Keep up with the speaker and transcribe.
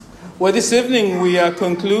Well, this evening we are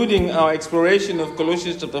concluding our exploration of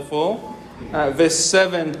Colossians chapter 4, verse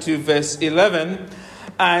 7 to verse 11.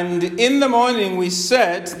 And in the morning we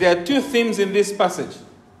said there are two themes in this passage.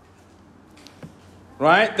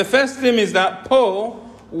 Right? The first theme is that Paul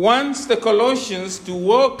wants the Colossians to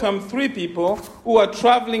welcome three people who are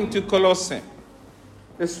traveling to Colossae.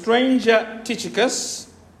 The stranger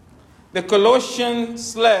Tychicus, the Colossian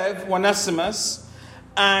slave Onesimus,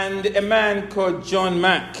 and a man called John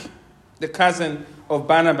Mark, the cousin of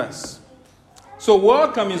Barnabas. So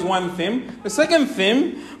welcome is one theme. The second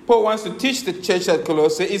theme Paul wants to teach the church at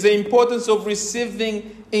Colossae is the importance of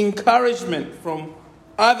receiving encouragement from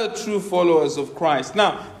other true followers of Christ.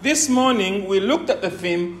 Now, this morning we looked at the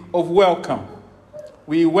theme of welcome.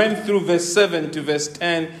 We went through verse 7 to verse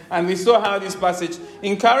 10, and we saw how this passage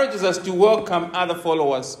encourages us to welcome other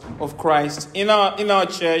followers of Christ in our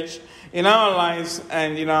church, in our lives,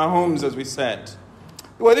 and in our homes, as we said.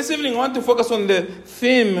 Well, this evening I want to focus on the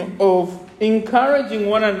theme of encouraging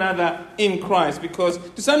one another in Christ, because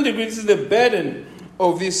to some degree this is the burden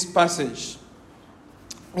of this passage.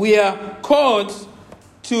 We are called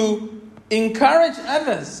to encourage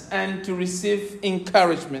others and to receive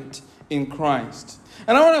encouragement in Christ.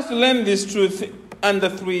 And I want us to learn this truth under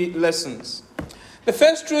three lessons. The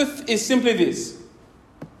first truth is simply this: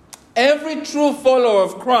 every true follower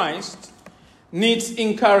of Christ needs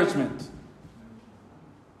encouragement.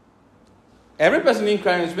 Every person needs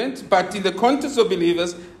encouragement, but in the context of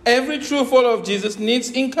believers, every true follower of Jesus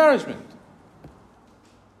needs encouragement.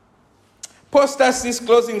 Paul starts this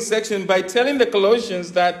closing section by telling the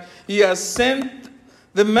Colossians that he has sent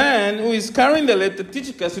the man who is carrying the letter,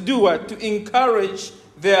 Tychicus, to do what? To encourage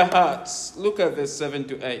their hearts. Look at verse 7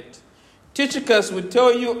 to 8. Tychicus will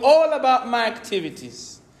tell you all about my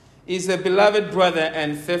activities. He's a beloved brother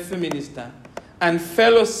and faithful minister and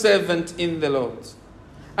fellow servant in the Lord.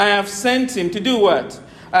 I have sent him to do what?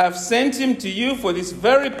 I have sent him to you for this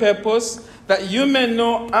very purpose, that you may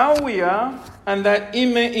know how we are and that he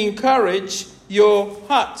may encourage your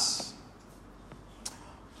hearts.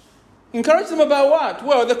 Encourage them about what?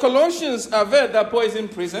 Well, the Colossians have heard that Paul is in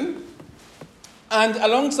prison. And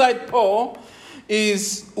alongside Paul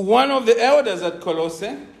is one of the elders at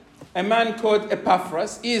Colossae, a man called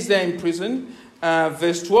Epaphras. He is there in prison.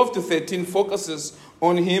 Verse 12 to 13 focuses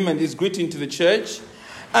on him and his greeting to the church.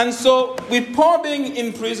 And so, with Paul being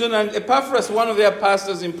in prison and Epaphras, one of their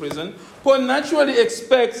pastors in prison, Paul naturally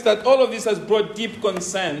expects that all of this has brought deep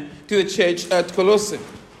concern to the church at Colossae.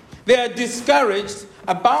 They are discouraged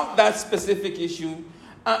about that specific issue,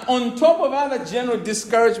 on top of other general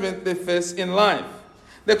discouragement they face in life.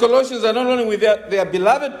 The Colossians are not only with their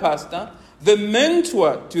beloved pastor, the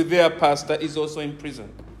mentor to their pastor is also in prison.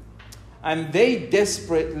 And they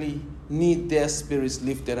desperately need their spirits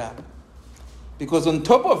lifted up. Because on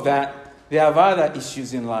top of that, they have other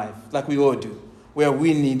issues in life, like we all do, where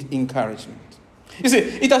we need encouragement. You see,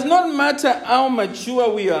 it does not matter how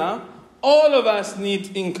mature we are, all of us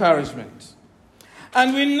need encouragement.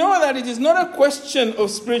 And we know that it is not a question of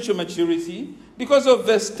spiritual maturity because of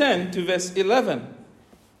verse 10 to verse 11.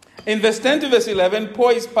 In verse 10 to verse 11, Paul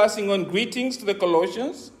is passing on greetings to the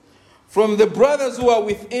Colossians from the brothers who are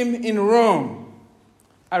with him in Rome: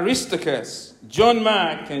 Aristarchus, John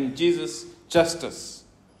Mark, and Jesus Justus.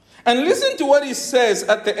 And listen to what he says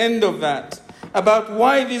at the end of that about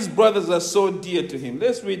why these brothers are so dear to him.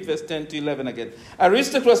 Let's read verse 10 to 11 again.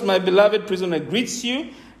 Aristarchus, my beloved prisoner, greets you,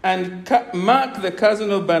 and Mark, the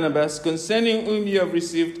cousin of Barnabas, concerning whom you have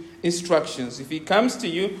received instructions. If he comes to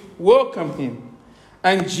you, welcome him.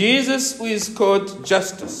 And Jesus, who is called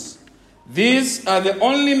Justus. These are the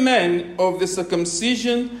only men of the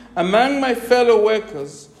circumcision among my fellow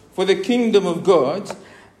workers for the kingdom of God,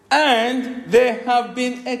 and they have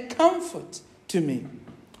been a comfort to me,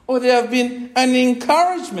 or they have been an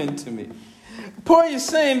encouragement to me. Paul is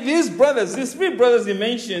saying these three brothers he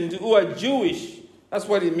mentioned who are Jewish, that's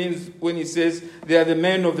what it means when he says they are the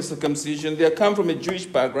men of the circumcision. They come from a Jewish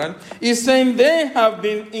background. He's saying they have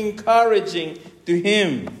been encouraging to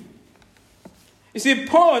him. You see,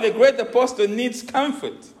 Paul, the great apostle, needs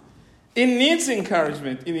comfort. He needs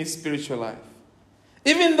encouragement in his spiritual life,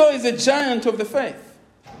 even though he's a giant of the faith.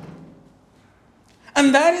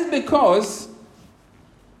 And that is because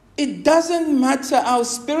it doesn't matter how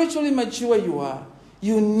spiritually mature you are,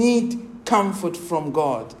 you need comfort from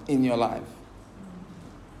God in your life.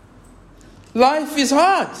 Life is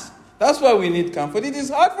hard. That's why we need comfort. It is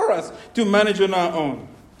hard for us to manage on our own.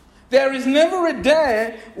 There is never a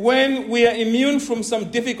day when we are immune from some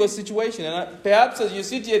difficult situation. And perhaps as you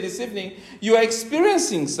sit here this evening, you are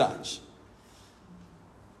experiencing such.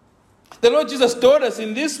 The Lord Jesus told us,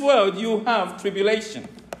 in this world you have tribulation.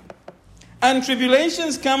 And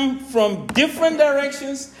tribulations come from different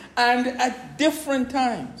directions and at different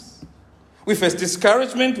times. We face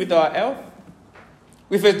discouragement with our health.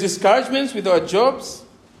 We face discouragements with our jobs,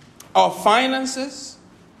 our finances.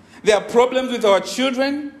 There are problems with our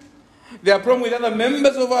children. There are problems with other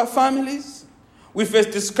members of our families. We face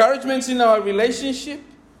discouragements in our relationship.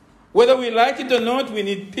 Whether we like it or not, we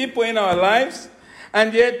need people in our lives.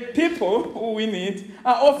 And yet people who we need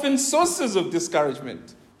are often sources of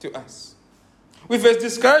discouragement to us. We face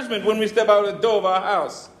discouragement when we step out the door of our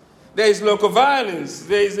house. There is local violence.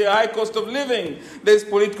 There is a high cost of living. There is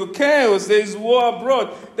political chaos. There is war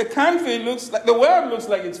abroad. The world looks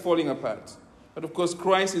like it's falling apart. But of course,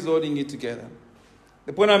 Christ is holding it together.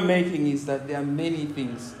 The point I'm making is that there are many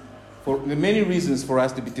reasons for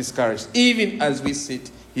us to be discouraged, even as we sit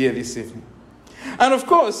here this evening. And of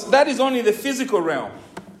course, that is only the physical realm.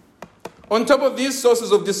 On top of these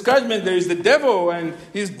sources of discouragement, there is the devil and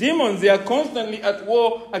his demons. They are constantly at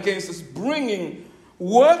war against us,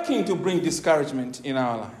 working to bring discouragement in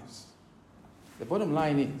our lives. The bottom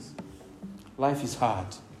line is, life is hard,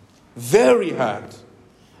 very hard.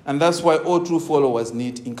 And that's why all true followers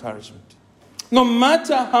need encouragement. No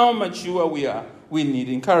matter how mature we are, we need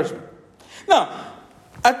encouragement. Now,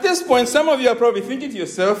 at this point, some of you are probably thinking to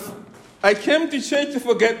yourself, I came to church to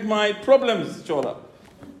forget my problems, Chola.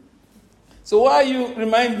 So why you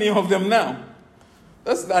remind me of them now?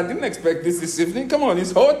 I didn't expect this evening. Come on,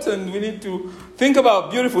 it's hot and we need to think about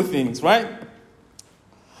beautiful things, right?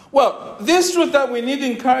 Well, this truth that we need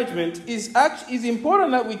encouragement is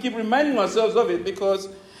important that we keep reminding ourselves of it, because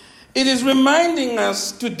it is reminding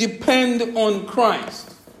us to depend on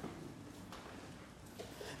Christ.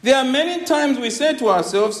 There are many times we say to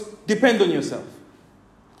ourselves, depend on yourself.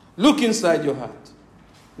 Look inside your heart.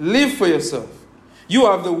 Live for yourself. You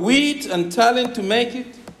have the wit and talent to make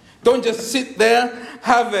it. Don't just sit there,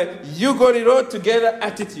 have a you got it all together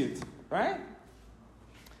attitude, right?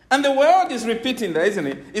 And the world is repeating that, isn't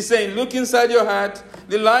it? It's saying, look inside your heart,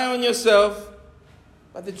 rely on yourself.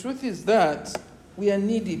 But the truth is that we are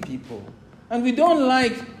needy people. And we don't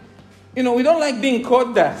like being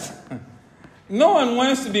called that. No one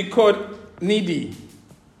wants to be called needy.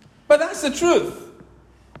 But that's the truth.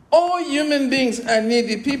 All human beings are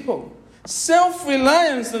needy people.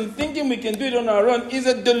 Self-reliance and thinking we can do it on our own is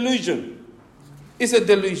a delusion. It's a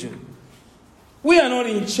delusion. We are not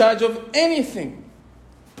in charge of anything.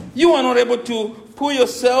 You are not able to pull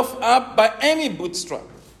yourself up by any bootstrap.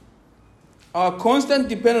 Our constant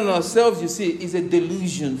dependence on ourselves, you see, is a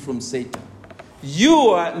delusion from Satan. You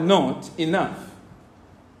are not enough.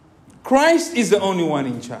 Christ is the only one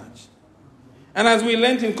in charge. And as we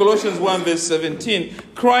learned in Colossians 1 verse 17,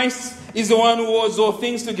 Christ is the one who holds all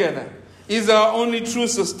things together. He's our only true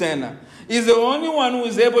sustainer. He's the only one who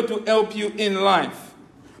is able to help you in life.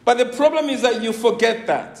 But the problem is that you forget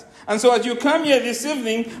that. And so as you come here this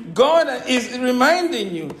evening, God is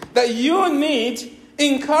reminding you that you need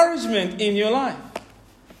encouragement in your life.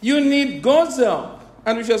 You need God's help.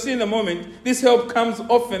 And we shall see in a moment, this help comes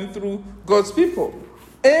often through God's people.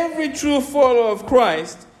 Every true follower of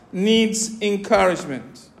Christ needs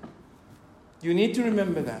encouragement. You need to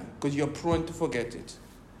remember that, because you're prone to forget it.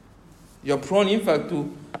 You're prone, in fact,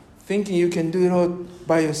 to thinking you can do it all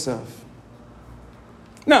by yourself.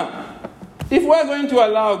 Now, if we're going to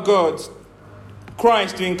allow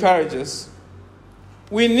Christ to encourage us,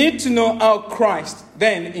 we need to know how Christ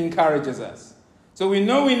then encourages us. So we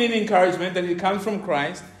know we need encouragement, and it comes from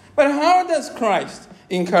Christ. But how does Christ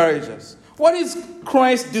encourage us? What is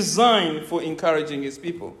Christ's design for encouraging his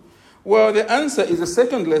people? Well, the answer is the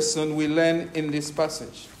second lesson we learn in this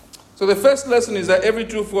passage. So the first lesson is that every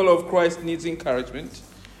true follower of Christ needs encouragement.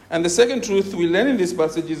 And the second truth we learn in this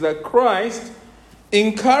passage is that Christ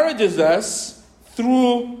encourages us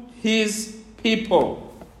through his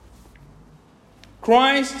people.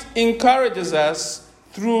 Christ encourages us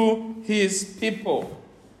through his people.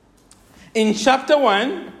 In chapter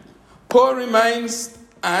 1, Paul reminds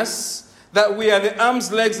us that we are the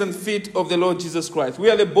arms, legs, and feet of the Lord Jesus Christ. We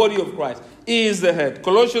are the body of Christ. He is the head.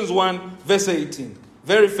 Colossians 1, verse 18.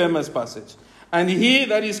 Very famous passage. And he,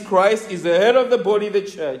 that is Christ, is the head of the body, the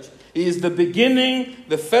church. He is the beginning,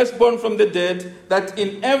 the firstborn from the dead, that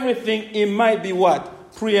in everything he might be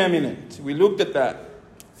what? Preeminent. We looked at that.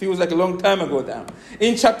 Feels like a long time ago now.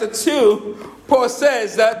 In chapter 2, Paul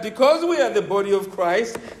says that because we are the body of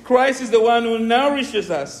Christ, Christ is the one who nourishes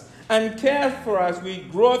us and cares for us with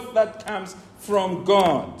growth that comes from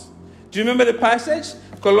God. Do you remember the passage?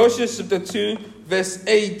 Colossians chapter 2, verse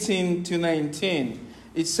 18 to 19.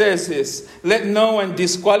 It says this, let no one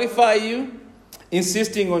disqualify you,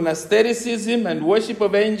 insisting on asceticism and worship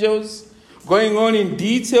of angels, going on in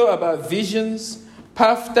detail about visions,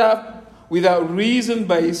 puffed up without reason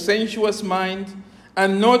by his sensuous mind,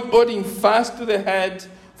 and not holding fast to the head,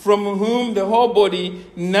 from whom the whole body,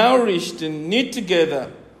 nourished and knit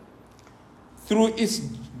together through its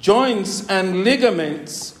joints and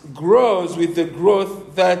ligaments, grows with the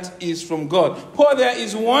growth that is from God. Paul there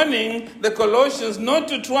is warning the Colossians not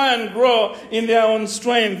to try and grow in their own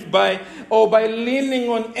strength by leaning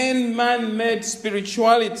on any man-made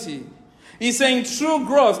spirituality. He's saying true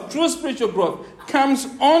growth, true spiritual growth, comes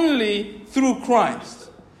only through Christ.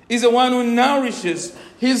 He's the one who nourishes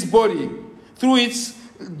his body through its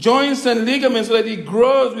joints and ligaments so that it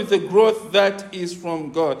grows with the growth that is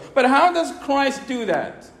from God. But how does Christ do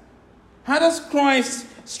that? How does Christ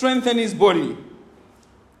strengthen his body?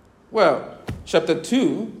 Well, chapter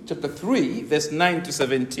 3, verse 9 to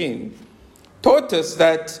 17, taught us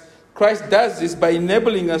that Christ does this by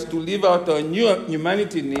enabling us to live out our new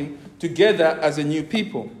humanity in him together as a new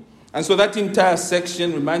people. And so that entire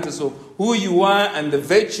section reminds us of who you are and the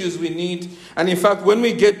virtues we need. And in fact, when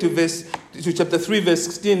we get to chapter 3, verse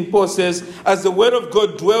 16, Paul says, as the word of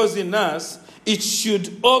God dwells in us, it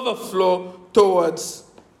should overflow towards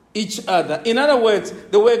each other. In other words,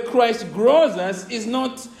 the way Christ grows us is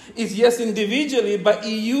yes individually, but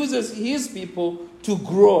he uses his people to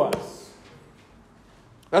grow us.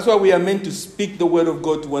 That's why we are meant to speak the word of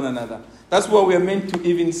God to one another. That's why we are meant to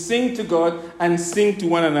even sing to God and sing to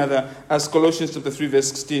one another, as Colossians chapter 3, verse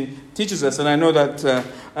 16 teaches us. And I know that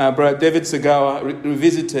Brother David Segawa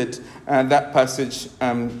revisited that passage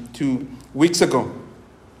 2 weeks ago.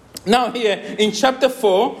 Now here, in chapter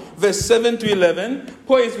 4, verse 7 to 11,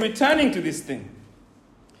 Paul is returning to this thing.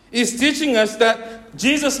 He's teaching us that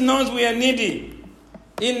Jesus knows we are needy.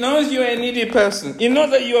 He knows you are a needy person. He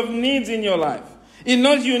knows that you have needs in your life. He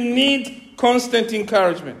knows you need constant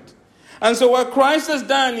encouragement. And so what Christ has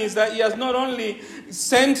done is that he has not only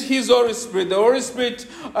sent his Holy Spirit, the Holy Spirit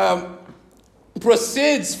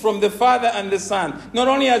proceeds from the Father and the Son. Not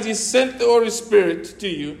only has he sent the Holy Spirit to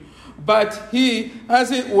you, but he,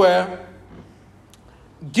 as it were,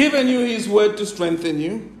 given you his word to strengthen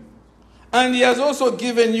you. And he has also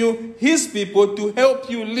given you his people to help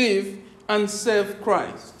you live and serve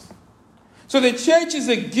Christ. So the church is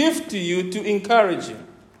a gift to you to encourage you.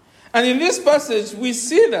 And in this passage, we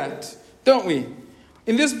see that, don't we?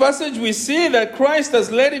 In this passage, we see that Christ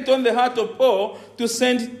has laid it on the heart of Paul to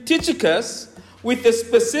send Tychicus with a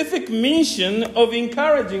specific mission of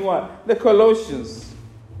encouraging what? The Colossians.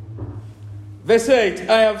 Verse 8,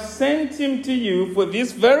 I have sent him to you for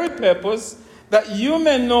this very purpose, that you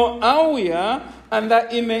may know how we are, and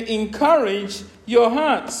that he may encourage your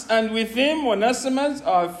hearts. And with him, Onesimus,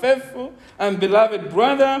 our faithful and beloved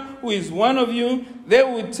brother, who is one of you, they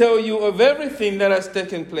will tell you of everything that has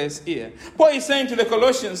taken place here. Paul is saying to the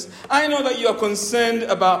Colossians, I know that you are concerned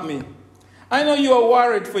about me. I know you are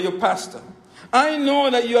worried for your pastor. I know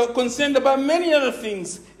that you are concerned about many other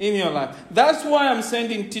things in your life. That's why I'm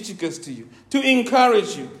sending Tychicus to you, to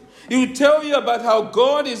encourage you. He will tell you about how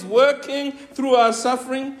God is working through our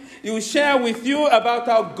suffering. He will share with you about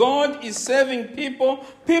how God is saving people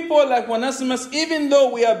like Onesimus. Even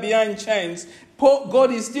though we are behind chains,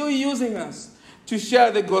 God is still using us to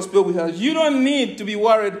share the gospel with us. You don't need to be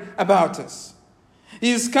worried about us.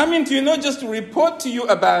 He's coming to you not just to report to you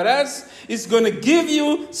about us. He's going to give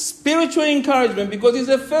you spiritual encouragement because he's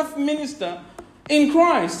a faith minister in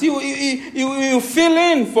Christ. He will fill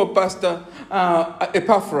in for Pastor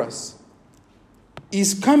Epaphras.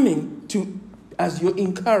 He's coming to as your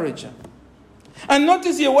encourager. And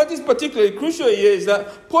notice here, what is particularly crucial here is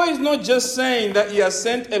that Paul is not just saying that he has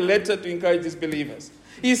sent a letter to encourage his believers.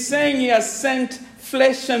 He's saying he has sent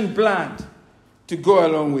flesh and blood to go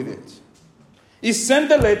along with it. He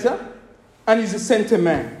sent a letter and he's sent a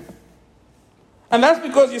man. And that's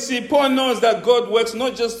because, you see, Paul knows that God works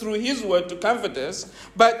not just through his word to comfort us,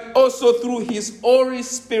 but also through his Holy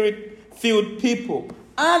Spirit-filled people,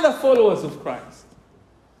 other followers of Christ.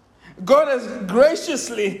 God has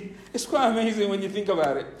graciously, it's quite amazing when you think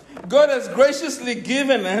about it, God has graciously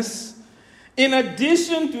given us, in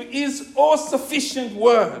addition to his all-sufficient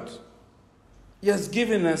word, he has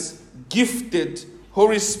given us gifted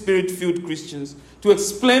Holy Spirit-filled Christians to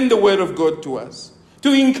explain the word of God to us,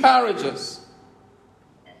 to encourage us.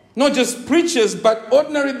 Not just preachers, but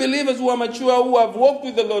ordinary believers who are mature, who have walked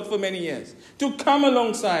with the Lord for many years, to come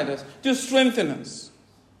alongside us, to strengthen us.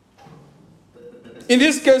 In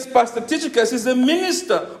this case, Pastor Tychicus is a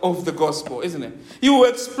minister of the gospel, isn't it? He will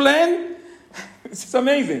explain. It's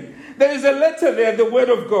amazing. There is a letter there, the word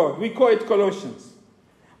of God. We call it Colossians.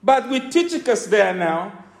 But with Tychicus there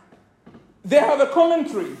now, they have a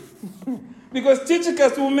commentary. Because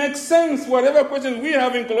Tychicus will make sense. Whatever questions we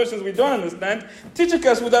have in Colossians we don't understand,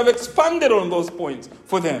 Tychicus would have expanded on those points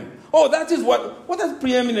for them. Oh, that is what does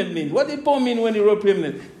preeminent mean? What did Paul mean when he wrote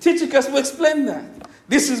preeminent? Tychicus will explain that.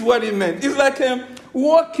 This is what he meant. It's like a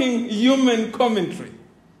walking human commentary.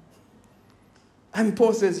 And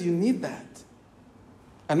Paul says you need that.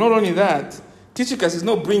 And not only that, Tychicus is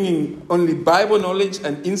not bringing only Bible knowledge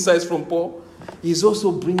and insights from Paul. He's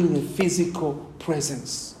also bringing a physical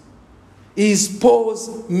presence. He's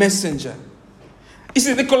Paul's messenger. You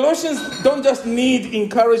see, the Colossians don't just need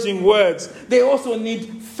encouraging words. They also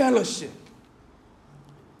need fellowship.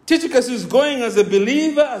 Tychicus is going as a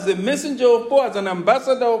believer, as a messenger of Paul, as an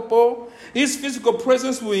ambassador of Paul. His physical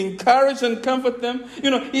presence will encourage and comfort them.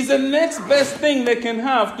 He's the next best thing they can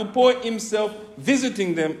have to Paul himself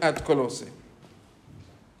visiting them at Colossae.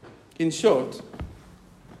 In short,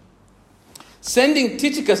 sending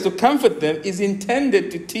Tychicus to comfort them is intended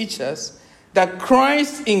to teach us that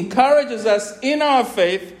Christ encourages us in our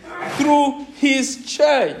faith through his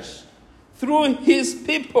church, through his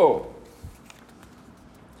people.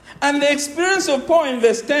 And the experience of Paul in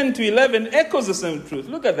verse 10 to 11 echoes the same truth.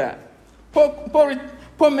 Look at that.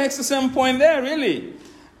 Paul makes the same point there, really.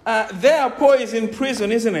 There, Paul is in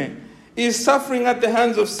prison, isn't he? He's suffering at the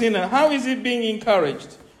hands of sinners. How is he being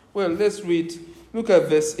encouraged? Well, let's read. Look at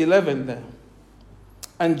verse 11 there.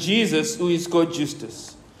 And Jesus, who is called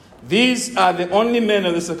Justus. These are the only men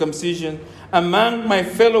of the circumcision among my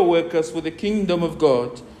fellow workers for the kingdom of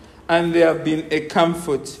God, and they have been a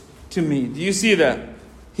comfort to me. Do you see that?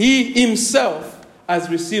 He himself has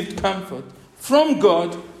received comfort from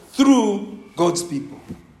God through God's people.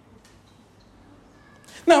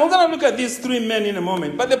 Now, we're going to look at these three men in a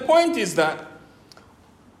moment, but the point is that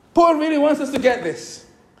Paul really wants us to get this.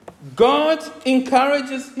 God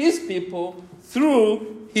encourages his people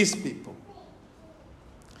through his people.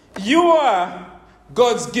 You are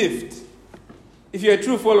God's gift, if you're a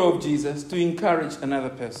true follower of Jesus, to encourage another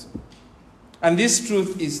person. And this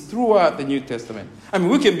truth is throughout the New Testament. I mean,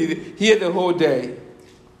 we can be here the whole day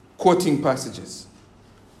quoting passages.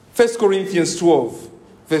 1 Corinthians 12,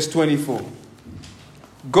 verse 24.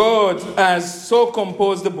 God has so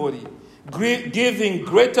composed the body, giving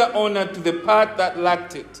greater honor to the part that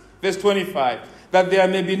lacked it. Verse 25. That there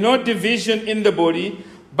may be no division in the body,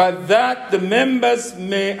 but that the members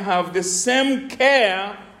may have the same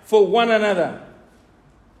care for one another.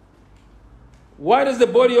 Why does the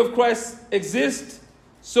body of Christ exist?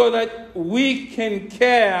 So that we can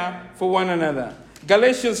care for one another.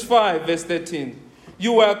 Galatians 5, verse 13.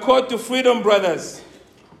 You were called to freedom, brothers.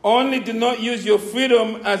 Only do not use your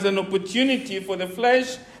freedom as an opportunity for the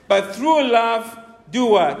flesh, but through love, do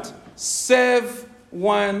what? Serve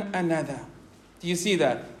one another. Do you see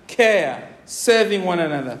that? Care, serving one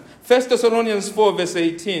another. 1 Thessalonians 4, verse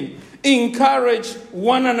 18. Encourage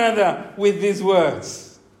one another with these words.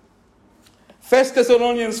 1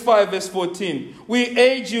 Thessalonians 5, verse 14. We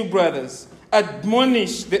urge you, brothers,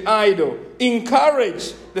 admonish the idle,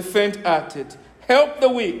 encourage the faint-hearted, help the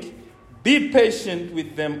weak, be patient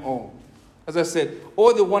with them all. As I said,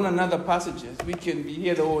 all the one another passages, we can be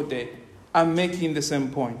here the whole day, are making the same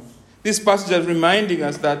point. This passage is reminding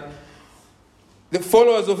us that the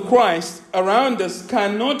followers of Christ around us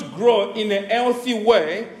cannot grow in a healthy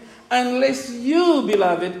way unless you,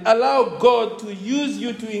 beloved, allow God to use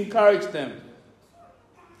you to encourage them.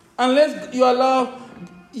 Unless you allow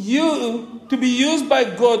you to be used by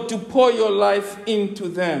God to pour your life into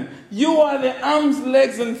them. You are the arms,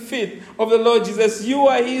 legs, and feet of the Lord Jesus. You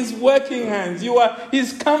are his working hands. You are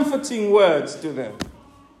his comforting words to them.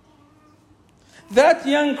 That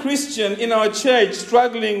young Christian in our church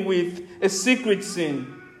struggling with a secret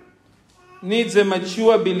sin needs a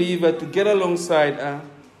mature believer to get alongside her,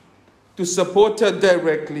 to support her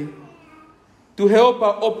directly, to help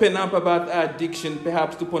her open up about her addiction,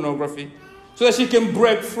 perhaps to pornography, so that she can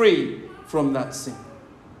break free from that sin.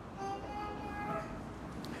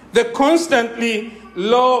 The constantly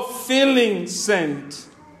low-feeling saint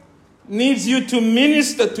needs you to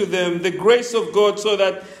minister to them the grace of God so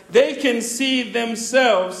that they can see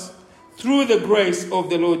themselves through the grace of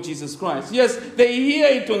the Lord Jesus Christ. Yes, they hear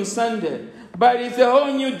it on Sunday, but it's a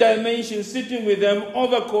whole new dimension sitting with them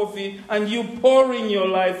over coffee and you pouring your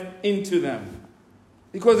life into them.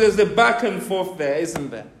 Because there's a back and forth there,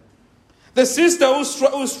 isn't there? The sister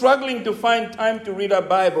who's struggling to find time to read her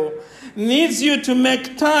Bible needs you to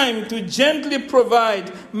make time to gently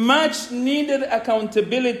provide much needed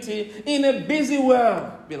accountability in a busy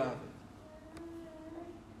world, beloved.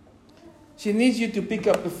 She needs you to pick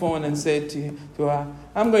up the phone and say to her,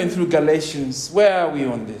 I'm going through Galatians. Where are we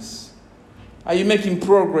on this? Are you making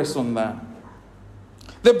progress on that?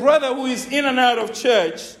 The brother who is in and out of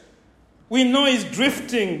church, we know is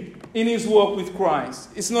drifting in his walk with Christ.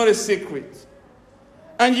 It's not a secret.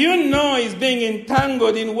 And you know he's being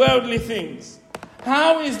entangled in worldly things.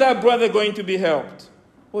 How is that brother going to be helped?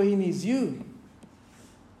 Well, he needs you.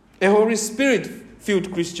 A Holy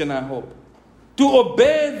Spirit-filled Christian, I hope, to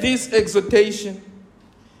obey this exhortation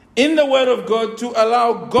in the Word of God, to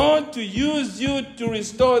allow God to use you to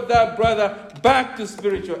restore that brother back to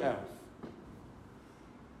spiritual health.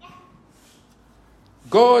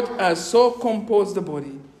 God has so composed the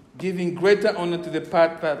body, giving greater honor to the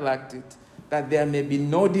part that lacked it, that there may be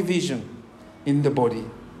no division in the body,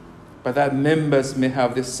 but that members may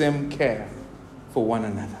have the same care for one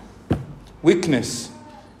another. Weakness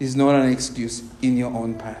is not an excuse in your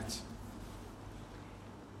own part.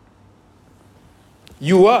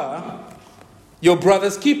 You are your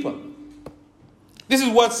brother's keeper. This is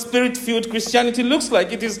what Spirit-filled Christianity looks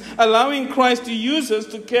like. It is allowing Christ to use us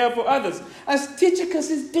to care for others, as Tychicus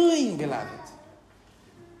is doing, beloved.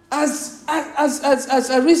 As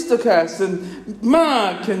Aristarchus and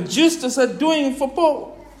Mark and Justus are doing for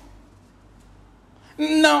Paul.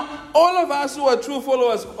 Now, all of us who are true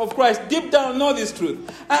followers of Christ deep down know this truth.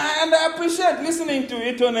 And I appreciate listening to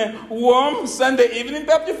it on a warm Sunday evening.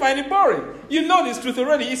 Perhaps you find it boring. You know this truth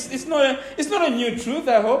already. It's not a new truth,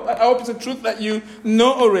 I hope. I hope it's a truth that you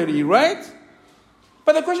know already, right?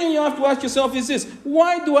 But the question you have to ask yourself is this.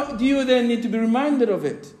 Why do you then need to be reminded of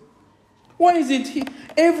it? Why is it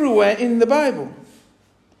everywhere in the Bible?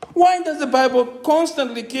 Why does the Bible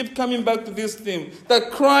constantly keep coming back to this theme? That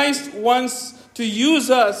Christ wants to use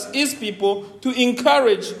us, his people, to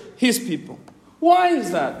encourage his people. Why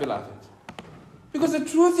is that, beloved? Because the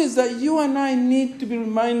truth is that you and I need to be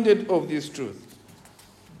reminded of this truth.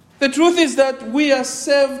 The truth is that we are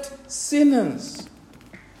saved sinners.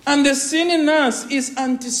 And the sin in us is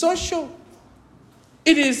antisocial.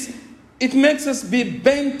 It makes us be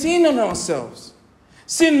bent in on ourselves.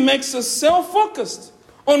 Sin makes us self-focused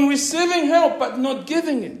on receiving help but not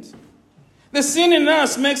giving it. The sin in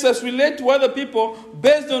us makes us relate to other people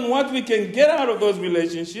based on what we can get out of those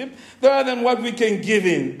relationships rather than what we can give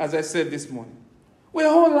in, as I said this morning. We're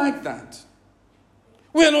all like that.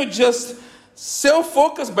 We are not just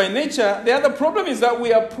self-focused by nature. The other problem is that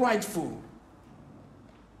we are prideful.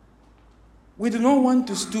 We do not want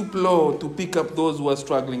to stoop low to pick up those who are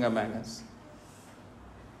struggling among us.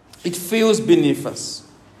 It feels beneath us.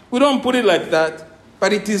 We don't put it like that,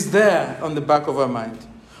 but it is there on the back of our mind.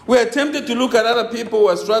 We are tempted to look at other people who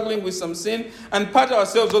are struggling with some sin and pat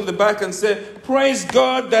ourselves on the back and say, praise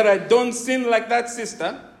God that I don't sin like that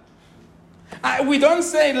sister. We don't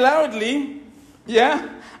say it loudly, yeah?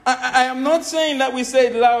 I am not saying that we say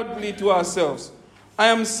it loudly to ourselves. I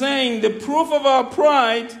am saying the proof of our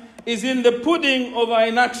pride is in the pudding of our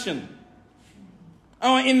inaction.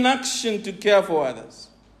 Our inaction to care for others.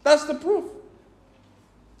 That's the proof.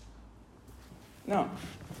 Now,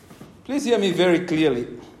 please hear me very clearly,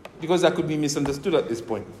 because I could be misunderstood at this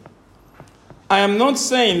point. I am not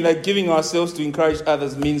saying that giving ourselves to encourage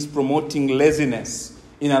others means promoting laziness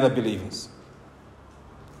in other believers.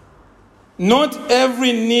 Not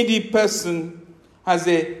every needy person has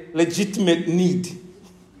a legitimate need.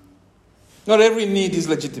 Not every need is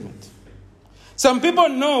legitimate. Some people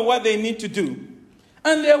know what they need to do,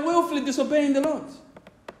 and they are willfully disobeying the Lord.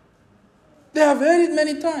 They have heard it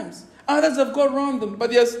many times. Others have gone around them, but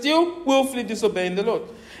they are still willfully disobeying the Lord.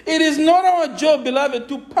 It is not our job, beloved,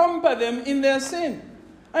 to pamper them in their sin.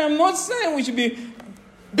 I am not saying we should be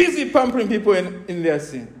busy pampering people in their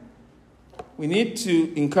sin. We need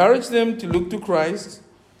to encourage them to look to Christ,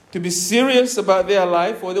 to be serious about their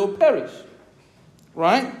life, or they'll perish.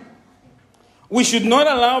 Right? We should not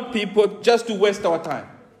allow people just to waste our time.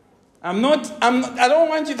 I don't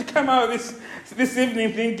want you to come out this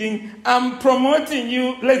evening thinking I'm promoting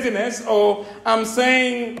you laziness, or I'm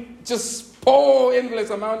saying just pour endless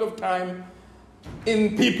amount of time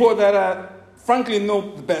in people that are frankly know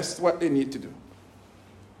best what they need to do.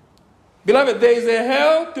 Beloved, there is a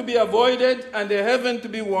hell to be avoided and a heaven to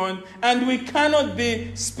be won, and we cannot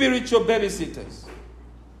be spiritual babysitters.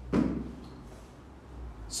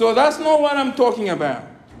 So that's not what I'm talking about.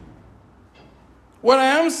 What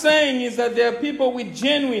I am saying is that there are people with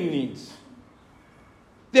genuine needs.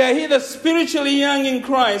 They are either spiritually young in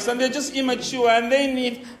Christ and they're just immature and they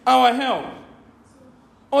need our help.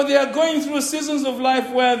 Or they are going through seasons of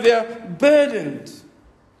life where they are burdened.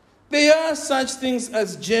 There are such things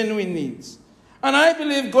as genuine needs. And I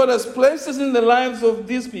believe God has placed us in the lives of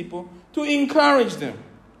these people to encourage them.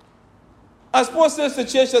 As Paul says to the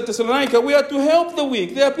church at Thessalonica, we are to help the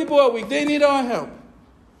weak. There are people who are weak. They need our help.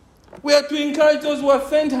 We are to encourage those who are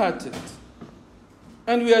faint-hearted.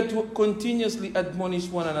 And we are to continuously admonish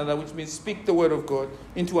one another, which means speak the word of God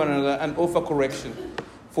into one another and offer correction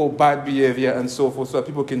for bad behavior and so forth, so that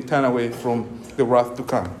people can turn away from the wrath to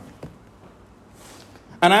come.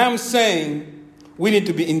 And I am saying we need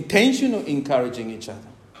to be intentional encouraging each other.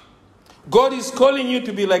 God is calling you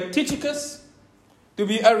to be like Tychicus, to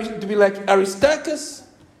be like Aristarchus,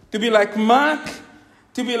 to be like Mark,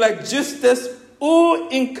 to be like Justus, who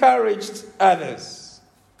encouraged others.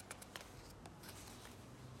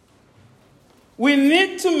 We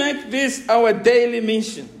need to make this our daily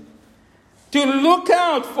mission, to look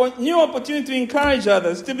out for new opportunity to encourage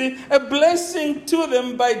others, to be a blessing to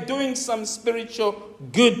them by doing some spiritual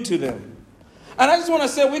good to them. And I just want to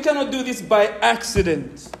say we cannot do this by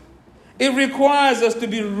accident. It requires us to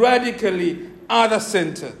be radically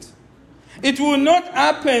other-centered. It will not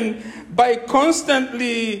happen by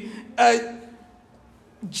constantly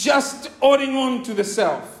just holding on to the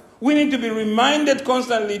self. We need to be reminded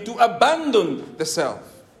constantly to abandon the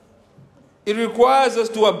self. It requires us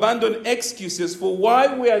to abandon excuses for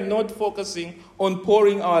why we are not focusing on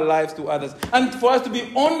pouring our lives to others. And for us to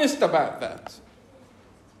be honest about that.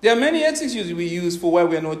 There are many excuses we use for why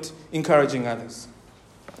we are not encouraging others.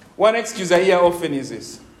 One excuse I hear often is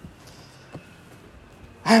this: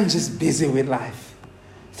 I'm just busy with life.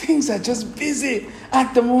 Things are just busy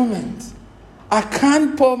at the moment. I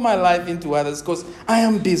can't pour my life into others because I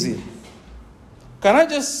am busy. Can I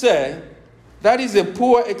just say that is a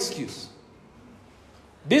poor excuse?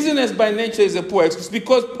 Busyness by nature is a poor excuse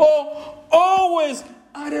because Paul always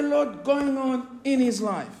had a lot going on in his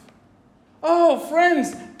life. Oh,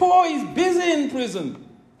 friends, Paul is busy in prison.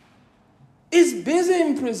 He's busy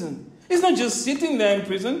in prison. He's not just sitting there in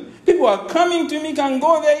prison. People are coming to him. He can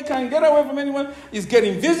go there. He can get away from anyone. He's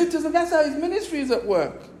getting visitors, and that's how his ministry is at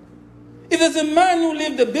work. If there's a man who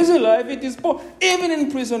lived a busy life, it is Paul. Even in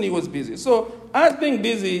prison, he was busy. So, us being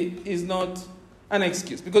busy is not an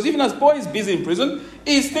excuse. Because even as Paul is busy in prison,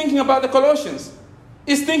 he's thinking about the Colossians.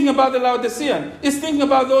 He's thinking about the Laodicean. He's thinking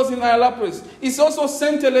about those in Hierapolis. He's also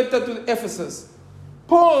sent a letter to Ephesus.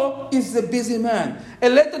 Paul is a busy man. A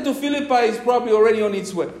letter to Philippi is probably already on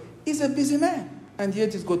its way. He's a busy man. And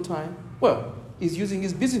yet he's got time. Well, he's using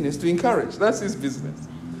his busyness to encourage. That's his business.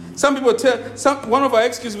 Some people one of our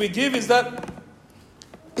excuses we give is that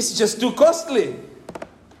it's just too costly.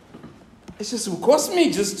 It's just will cost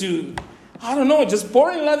me just to, I don't know, just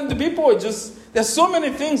pouring light into people. There's so many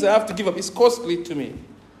things I have to give up. It's costly to me.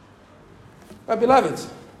 But beloved,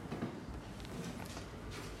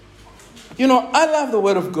 I love the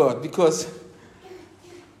Word of God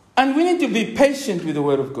and we need to be patient with the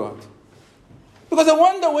Word of God. Because I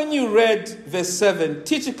wonder when you read verse 7,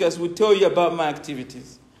 Tychicus would tell you about my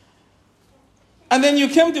activities. And then you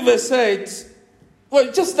came to verse 8,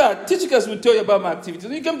 just that, Tychicus would tell you about my activities.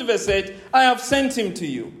 When you come to verse 8, I have sent him to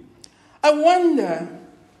you. I wonder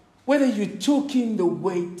whether you took in the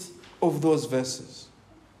weight of those verses.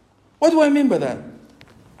 What do I mean by that?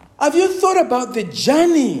 Have you thought about the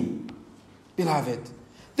journey, beloved?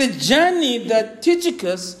 The journey that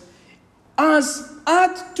Tychicus has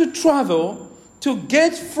had to travel to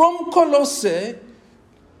get from Colossae,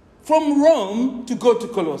 from Rome, to go to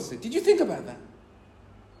Colossae. Did you think about that?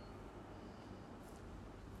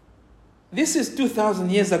 This is 2,000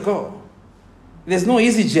 years ago. There's no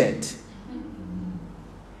EasyJet.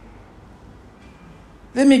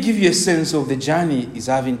 Let me give you a sense of the journey he's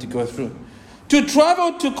having to go through. To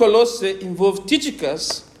travel to Colossae involved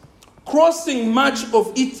Tychicus crossing much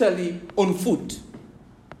of Italy on foot.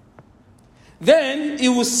 Then he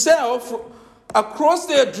would sail across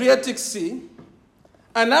the Adriatic Sea,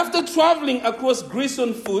 and after traveling across Greece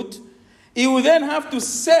on foot, he would then have to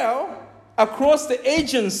sail across the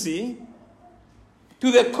Aegean Sea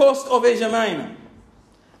to the coast of Asia Minor.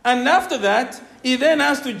 And after that, he then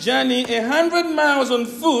has to journey 100 miles on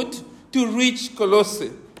foot to reach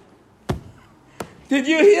Colossae. Did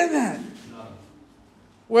you hear that? No.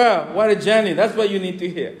 Well, what a journey. That's what you need to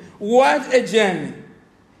hear. What a journey.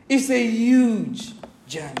 It's a huge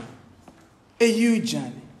journey. A huge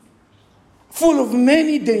journey. Full of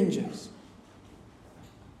many dangers.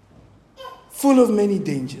 Full of many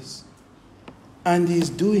dangers. And he's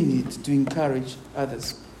doing it to encourage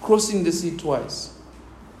others. Crossing the sea twice.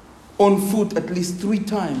 On foot at least 3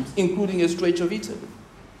 times, including a stretch of Italy.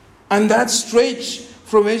 And that stretch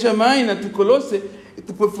from Asia Minor to Colossae,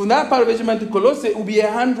 from that part of Asia Minor to Colossae, will be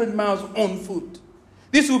 100 miles on foot.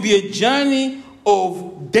 This will be a journey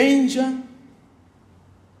of danger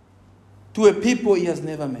to a people he has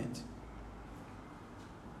never met.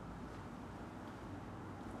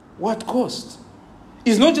 What cost?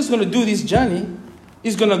 He's not just going to do this journey.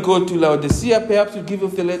 He's going to go to Laodicea, perhaps to give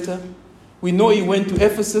off the letter. We know he went to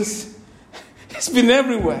Ephesus. He's been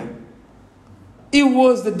everywhere. He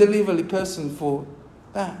was the delivery person for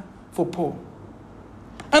Paul.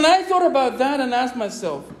 And I thought about that and asked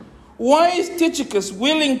myself, why is Tychicus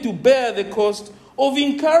willing to bear the cost of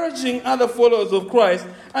encouraging other followers of Christ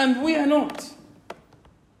and we are not?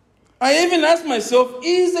 I even asked myself,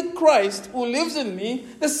 is the Christ who lives in me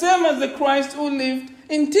the same as the Christ who lived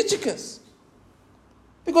in Tychicus?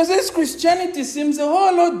 Because this Christianity seems a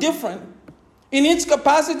whole lot different in its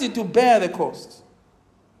capacity to bear the cost.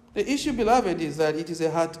 The issue, beloved, is that it is a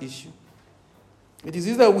heart issue. It is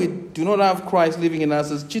either we do not have Christ living in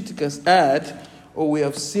us as Tychicus had, or we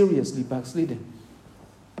have seriously backslidden.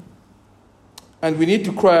 And we need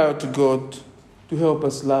to cry out to God to help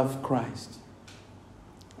us love Christ.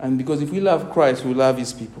 And because if we love Christ, we love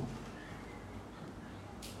his people.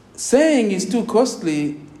 Saying it's too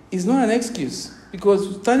costly is not an excuse,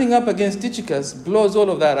 because standing up against Tychicus blows all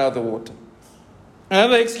of that out of the water.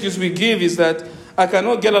 Another excuse we give is that I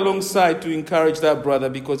cannot get alongside to encourage that brother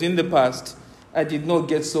because in the past I did not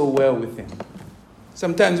get so well with him.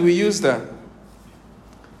 Sometimes we use that.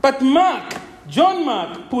 But John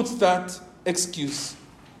Mark puts that excuse,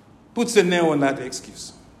 puts a nail on that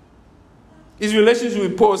excuse. His relationship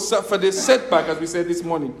with Paul suffered a setback, as we said this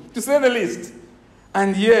morning, to say the least.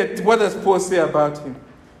 And yet, what does Paul say about him?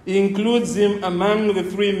 He includes him among the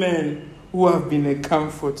 3 men who have been a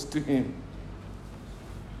comfort to him.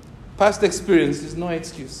 Past experience is no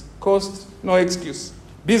excuse. Cost, no excuse.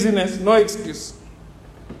 Busyness, no excuse.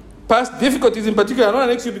 Past difficulties in particular are not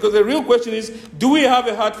an excuse, because the real question is, do we have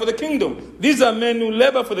a heart for the kingdom? These are men who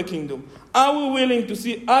labor for the kingdom. Are we willing to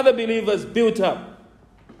see other believers built up?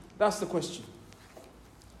 That's the question.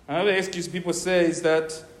 Another excuse people say is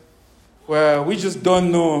that, well, we just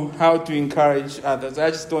don't know how to encourage others.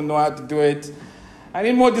 I just don't know how to do it. I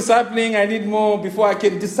need more discipling. I need more before I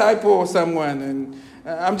can disciple someone. And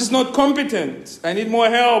I'm just not competent. I need more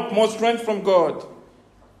help, more strength from God.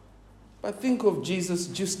 But think of Jesus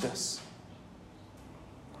Justus.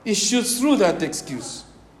 He shoots through that excuse.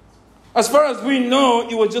 As far as we know,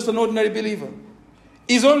 he was just an ordinary believer.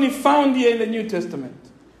 He's only found here in the New Testament.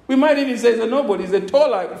 We might even say he's a nobody. He's a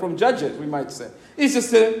Tola from Judges, we might say. He's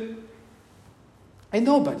just a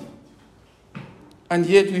nobody. And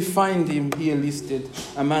yet we find him here listed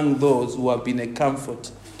among those who have been a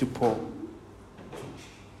comfort to Paul.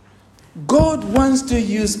 God wants to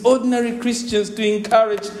use ordinary Christians to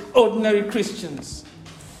encourage ordinary Christians.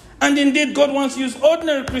 And indeed, God wants to use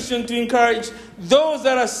ordinary Christians to encourage those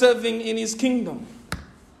that are serving in his kingdom.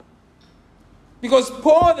 Because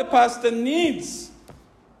Paul, the pastor, needs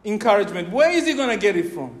encouragement. Where is he going to get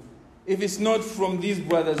it from if it's not from these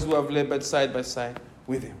brothers who have labored side by side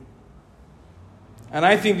with him? And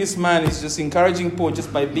I think this man is just encouraging Paul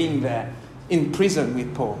just by being there in prison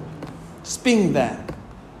with Paul. Just being there,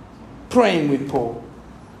 praying with Paul.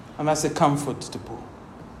 And that's a comfort to Paul.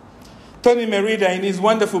 Tony Merida, in his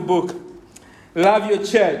wonderful book, Love Your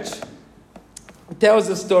Church, tells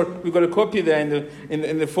a story. We've got a copy there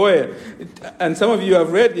in the foyer. And some of you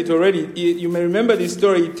have read it already. You may remember this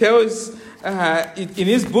story. He tells, in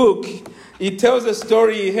his book, he tells a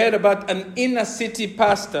story he heard about an inner city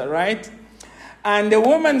pastor, right? And the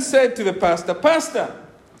woman said to the pastor, "Pastor,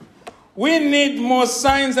 we need more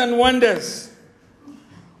signs and wonders.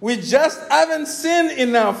 We just haven't seen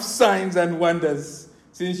enough signs and wonders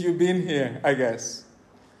since you've been here, I guess."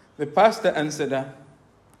 The pastor answered her,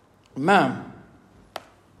 "Ma'am,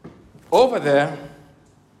 over there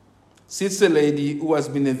sits a lady who has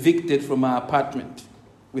been evicted from her apartment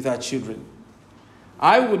with her children.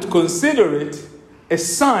 I would consider it a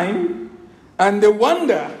sign and a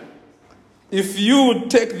wonder if you would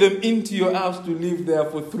take them into your house to live there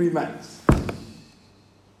for 3 months."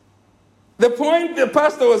 The point the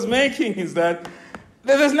pastor was making is that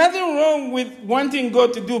there's nothing wrong with wanting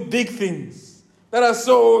God to do big things that are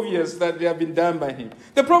so obvious that they have been done by him.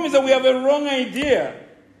 The problem is that we have a wrong idea.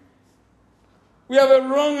 We have a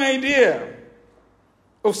wrong idea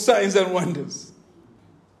of signs and wonders.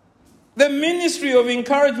 The ministry of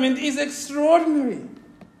encouragement is extraordinary.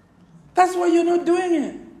 That's why you're not doing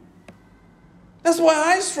it. That's why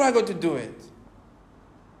I struggle to do it.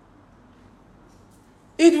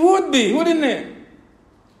 It would be, wouldn't it?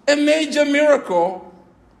 A major miracle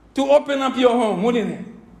to open up your home, wouldn't it?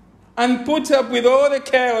 And put up with all the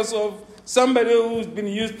chaos of somebody who's been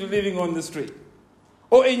used to living on the street.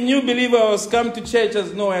 Or a new believer who's come to church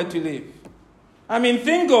has nowhere to live. I mean,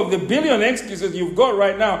 think of the billion excuses you've got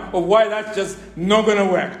right now of why that's just not going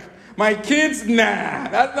to work. My kids, nah,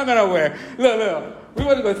 that's not going to work. Look. We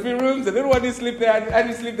want to go 3 rooms. The little one didn't sleep there. I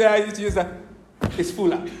didn't sleep there. I used to use that. It's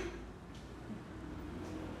full up.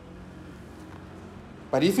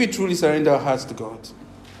 But if we truly surrender our hearts to God,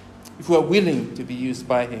 if we are willing to be used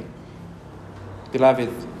by Him,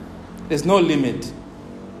 beloved, there's no limit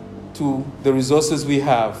to the resources we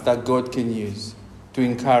have that God can use to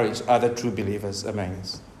encourage other true believers among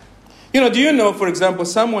us. Do you know, for example,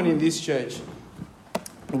 someone in this church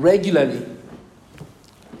regularly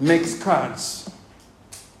makes cards.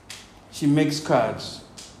 She makes cards.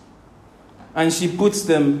 And she gives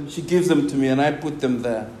them to me, and I put them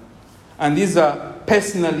there. And these are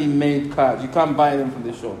personally made cards. You can't buy them from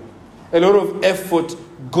the shop. A lot of effort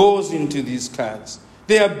goes into these cards.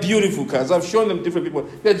 They are beautiful cards. I've shown them to different people.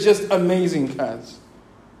 They're just amazing cards.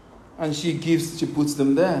 And she puts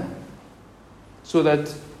them there. So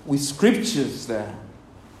that with scriptures there,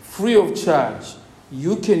 free of charge,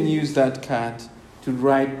 you can use that card to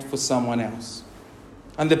write for someone else.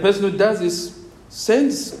 And the person who does this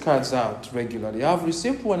sends cards out regularly. I've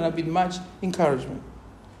received one and I've been much encouragement.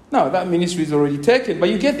 Now, that ministry is already taken, but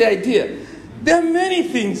you get the idea. There are many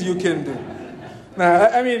things you can do. Now,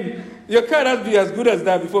 your card has to be as good as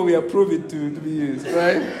that before we approve it to be used,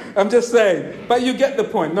 right? I'm just saying. But you get the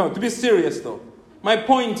point. No, to be serious though. My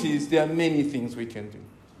point is there are many things we can do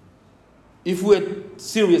if we're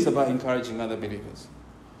serious about encouraging other believers.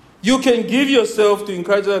 You can give yourself to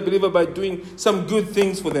encourage other believers by doing some good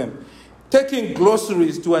things for them. Taking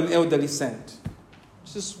groceries to an elderly saint,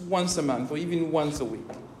 just once a month or even once a week.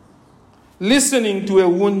 Listening to a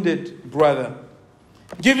wounded brother.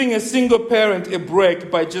 Giving a single parent a break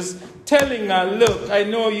by just telling her, look, I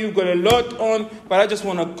know you've got a lot on, but I just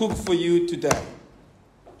want to cook for you today.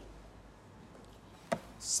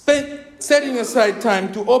 Setting aside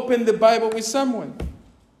time to open the Bible with someone.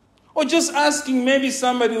 Or just asking maybe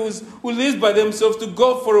somebody who lives by themselves to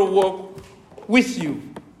go for a walk with you.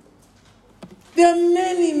 There are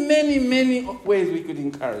many, many, many ways we could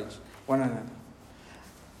encourage one another.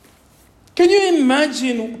 Can you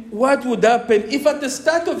imagine what would happen if at the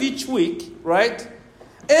start of each week, right,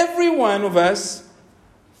 every one of us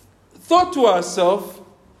thought to ourselves,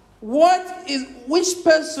 which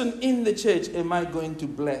person in the church am I going to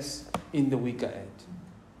bless in the week ahead?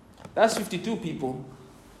 That's 52 people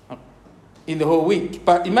in the whole week.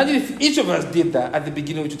 But imagine if each of us did that at the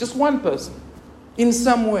beginning, which was just one person, in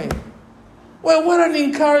some way. Well, what an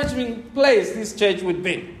encouraging place this church would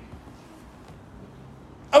be.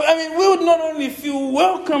 We would not only feel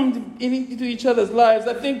welcomed into each other's lives,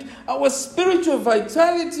 I think our spiritual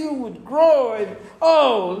vitality would grow. And,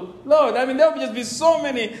 oh, Lord, there would just be so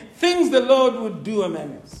many things the Lord would do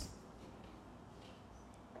among us.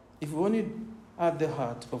 If we only had the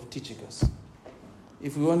heart of Tychicus,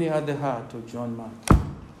 if we only had the heart of John Mark,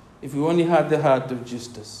 if we only had the heart of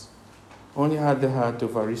Justus, only had the heart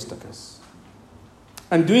of Aristarchus.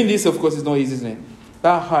 And doing this, of course, is not easy, isn't it?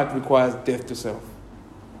 That heart requires death to self.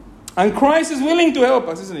 And Christ is willing to help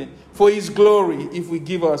us, isn't it? For His glory, if we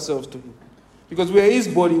give ourselves to Him. Because we are His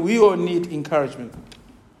body, we all need encouragement.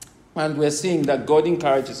 And we're seeing that God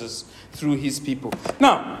encourages us through His people.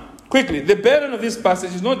 Now, quickly, the burden of this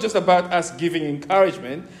passage is not just about us giving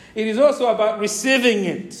encouragement. It is also about receiving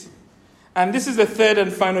it. And this is the third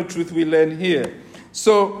and final truth we learn here.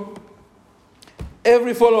 So,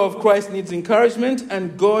 every follower of Christ needs encouragement,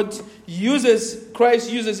 and Christ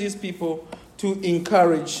uses His people to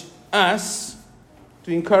encourage us,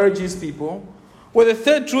 to encourage His people. Well, the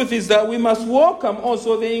third truth is that we must welcome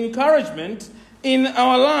also the encouragement in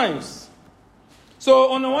our lives.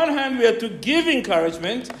 So on the one hand, we are to give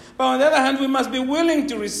encouragement, but on the other hand, we must be willing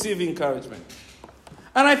to receive encouragement.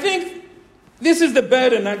 And I think this is the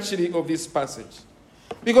burden actually of this passage.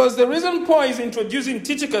 Because the reason Paul is introducing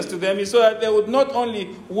Tychicus to them is so that they would not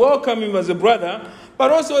only welcome him as a brother,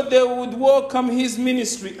 but also they would welcome his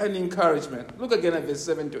ministry and encouragement. Look again at verse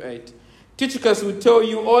 7 to 8. Tychicus will tell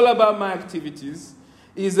you all about my activities.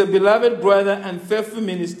 He is a beloved brother and faithful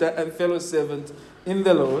minister and fellow servant in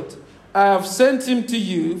the Lord. I have sent him to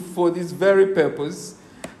you for this very purpose,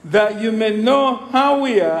 that you may know how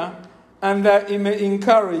we are and that he may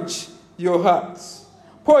encourage your hearts.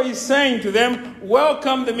 Paul is saying to them,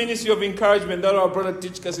 welcome the ministry of encouragement that our brother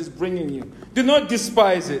Tychicus is bringing you. Do not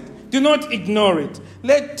despise it. Do not ignore it.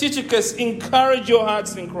 Let Tychicus encourage your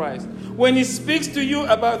hearts in Christ. When he speaks to you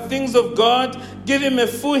about things of God, give him a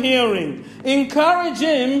full hearing. Encourage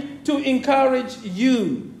him to encourage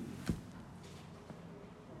you.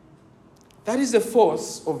 That is the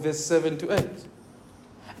force of verse 7 to 8.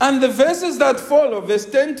 And the verses that follow, verse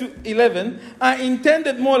 10 to 11, are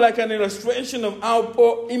intended more like an illustration of how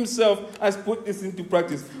Paul himself has put this into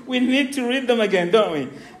practice. We need to read them again, don't we?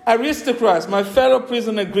 Aristarchus, my fellow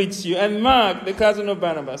prisoner, greets you, and Mark, the cousin of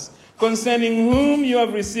Barnabas, concerning whom you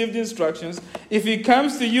have received instructions. If he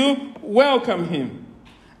comes to you, welcome him.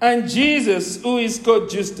 and Jesus, who is called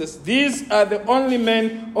Justus. These are the only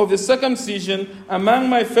men of the circumcision among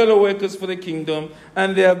my fellow workers for the kingdom,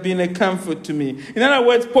 and they have been a comfort to me. In other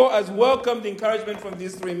words, Paul has welcomed encouragement from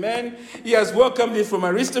these three men. He has welcomed it from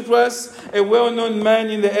Aristarchus, a well-known man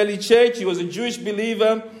in the early church. He was a Jewish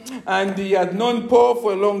believer, and he had known Paul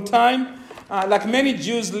for a long time. Like many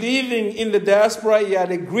Jews living in the diaspora, he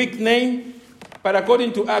had a Greek name. But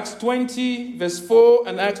according to Acts 20, verse 4,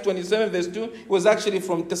 and Acts 27, verse 2, he was actually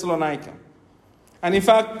from Thessalonica. And in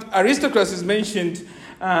fact, Aristarchus is mentioned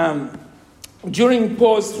during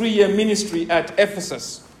Paul's 3-year ministry at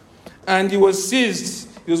Ephesus. And he was seized.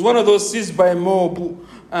 He was one of those seized by a mob.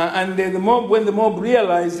 And the mob, when the mob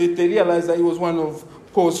realized it, they realized that he was one of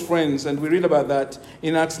Paul's friends. And we read about that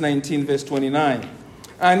in Acts 19, verse 29.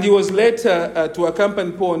 And he was later to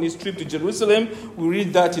accompany Paul on his trip to Jerusalem. We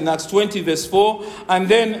read that in Acts 20, verse 4. And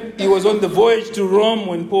then he was on the voyage to Rome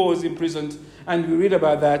when Paul was imprisoned. And we read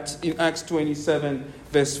about that in Acts 27,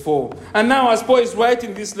 verse 4. And now, as Paul is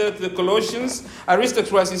writing this letter to the Colossians,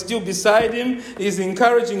 Aristarchus is still beside him. He's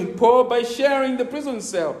encouraging Paul by sharing the prison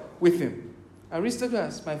cell with him.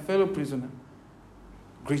 Aristarchus, my fellow prisoner,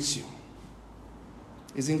 greets you.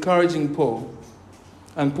 He's encouraging Paul.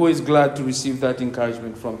 And Paul is glad to receive that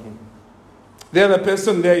encouragement from him. The other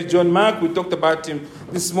person there is John Mark. We talked about him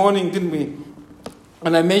this morning, didn't we?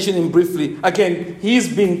 And I mentioned him briefly. Again,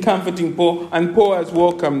 he's been comforting Paul, and Paul has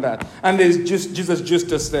welcomed that. And there's Jesus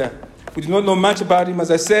Justus there. We do not know much about him.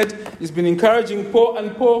 As I said, he's been encouraging Paul,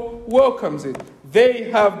 and Paul welcomes it.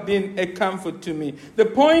 They have been a comfort to me. The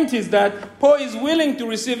point is that Paul is willing to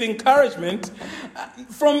receive encouragement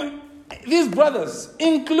from these brothers,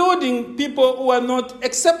 including people who are not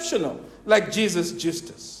exceptional, like Jesus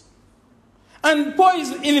Justus. And Paul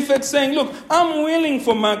is in effect saying, look, I'm willing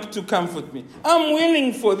for Mark to comfort me. I'm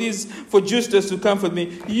willing for Justus to comfort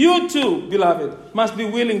me. You too, beloved, must be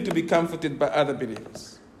willing to be comforted by other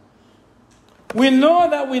believers. We know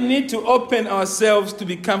that we need to open ourselves to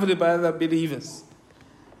be comforted by other believers.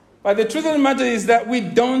 But the truth of the matter is that we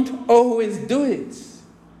don't always do it.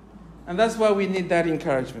 And that's why we need that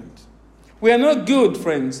encouragement. We are not good,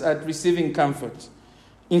 friends, at receiving comfort,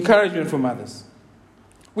 encouragement from others.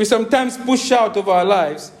 We sometimes push out of our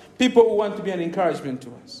lives people who want to be an encouragement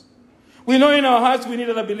to us. We know in our hearts we need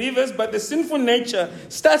other believers, but the sinful nature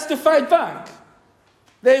starts to fight back.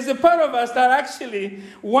 There is a part of us that actually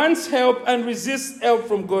wants help and resists help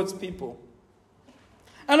from God's people.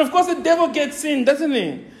 And of course the devil gets in, doesn't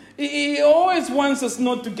he? He always wants us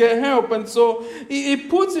not to get help, and so he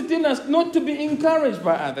puts it in us not to be encouraged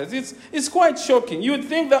by others. It's quite shocking. You would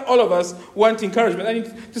think that all of us want encouragement,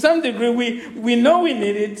 and to some degree we know we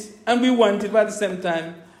need it and we want it, but at the same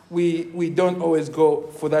time we don't always go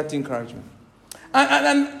for that encouragement.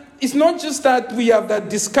 And it's not just that we have that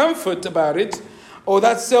discomfort about it or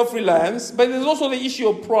that self-reliance, but there's also the issue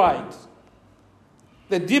of pride.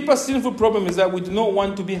 The deeper sinful problem is that we do not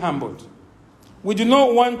want to be humbled. We do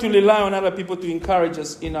not want to rely on other people to encourage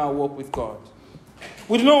us in our walk with God.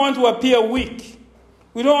 We do not want to appear weak.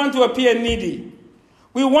 We don't want to appear needy.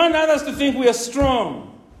 We want others to think we are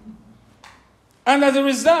strong. And as a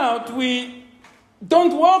result, we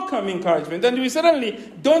don't welcome encouragement, and we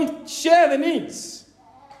certainly don't share the needs.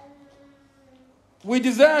 We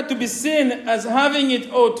desire to be seen as having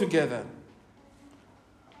it all together.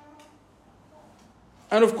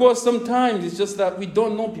 And of course, sometimes it's just that we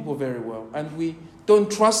don't know people very well, and we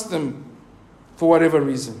don't trust them for whatever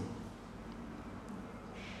reason.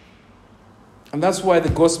 And that's why the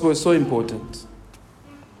gospel is so important.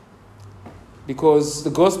 Because the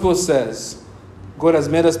gospel says God has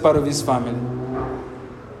made us part of his family.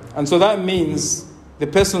 And so that means the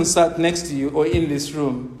person sat next to you or in this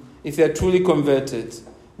room, if they are truly converted,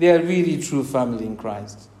 they are really true family in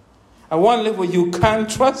Christ. At one level, you can't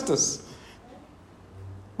trust us.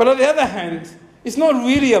 But on the other hand, it's not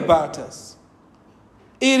really about us.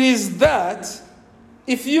 It is that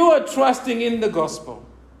if you are trusting in the gospel,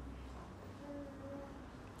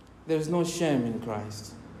 there is no shame in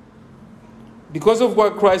Christ. Because of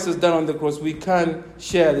what Christ has done on the cross, we can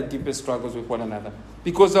share the deepest struggles with one another.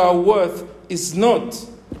 Because our worth is not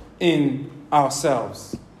in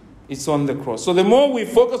ourselves. It's on the cross. So the more we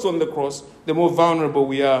focus on the cross, the more vulnerable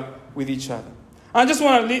we are with each other. I just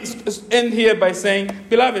want to end here by saying,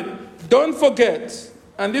 beloved, don't forget,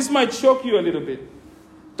 and this might shock you a little bit,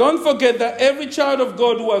 don't forget that every child of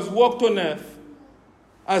God who has walked on earth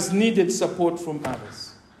has needed support from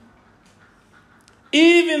others.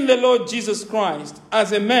 Even the Lord Jesus Christ,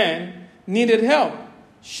 as a man, needed help.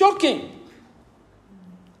 Shocking.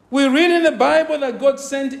 We read in the Bible that God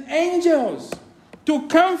sent angels to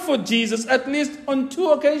comfort Jesus at least on 2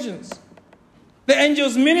 occasions. The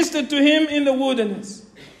angels ministered to him in the wilderness.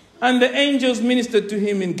 And the angels ministered to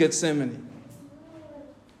him in Gethsemane.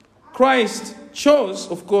 Christ chose,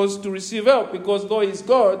 of course, to receive help because though he's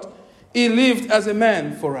God, he lived as a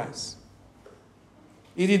man for us.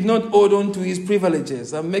 He did not hold on to his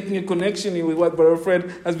privileges. I'm making a connection here with what Brother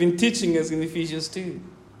Fred has been teaching us in Ephesians 2.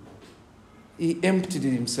 He emptied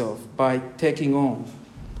himself by taking on,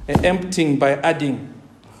 emptying by adding,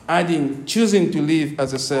 choosing to live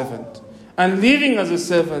as a servant. And living as a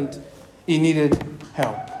servant, he needed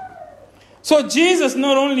help. So Jesus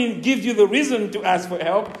not only gives you the reason to ask for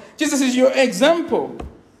help, Jesus is your example.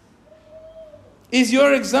 He's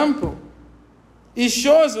your example. He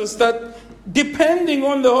shows us that depending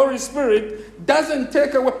on the Holy Spirit doesn't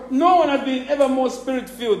take away. No one has been ever more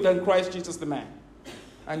spirit-filled than Christ Jesus the man.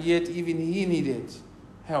 And yet even he needed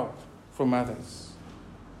help from others.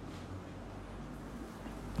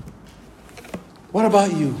 What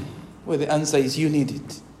about you? Well, the answer is you need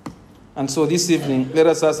it. And so this evening, let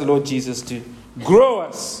us ask the Lord Jesus to grow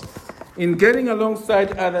us in getting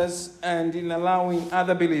alongside others and in allowing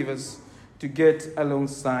other believers to get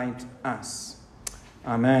alongside us.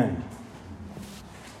 Amen.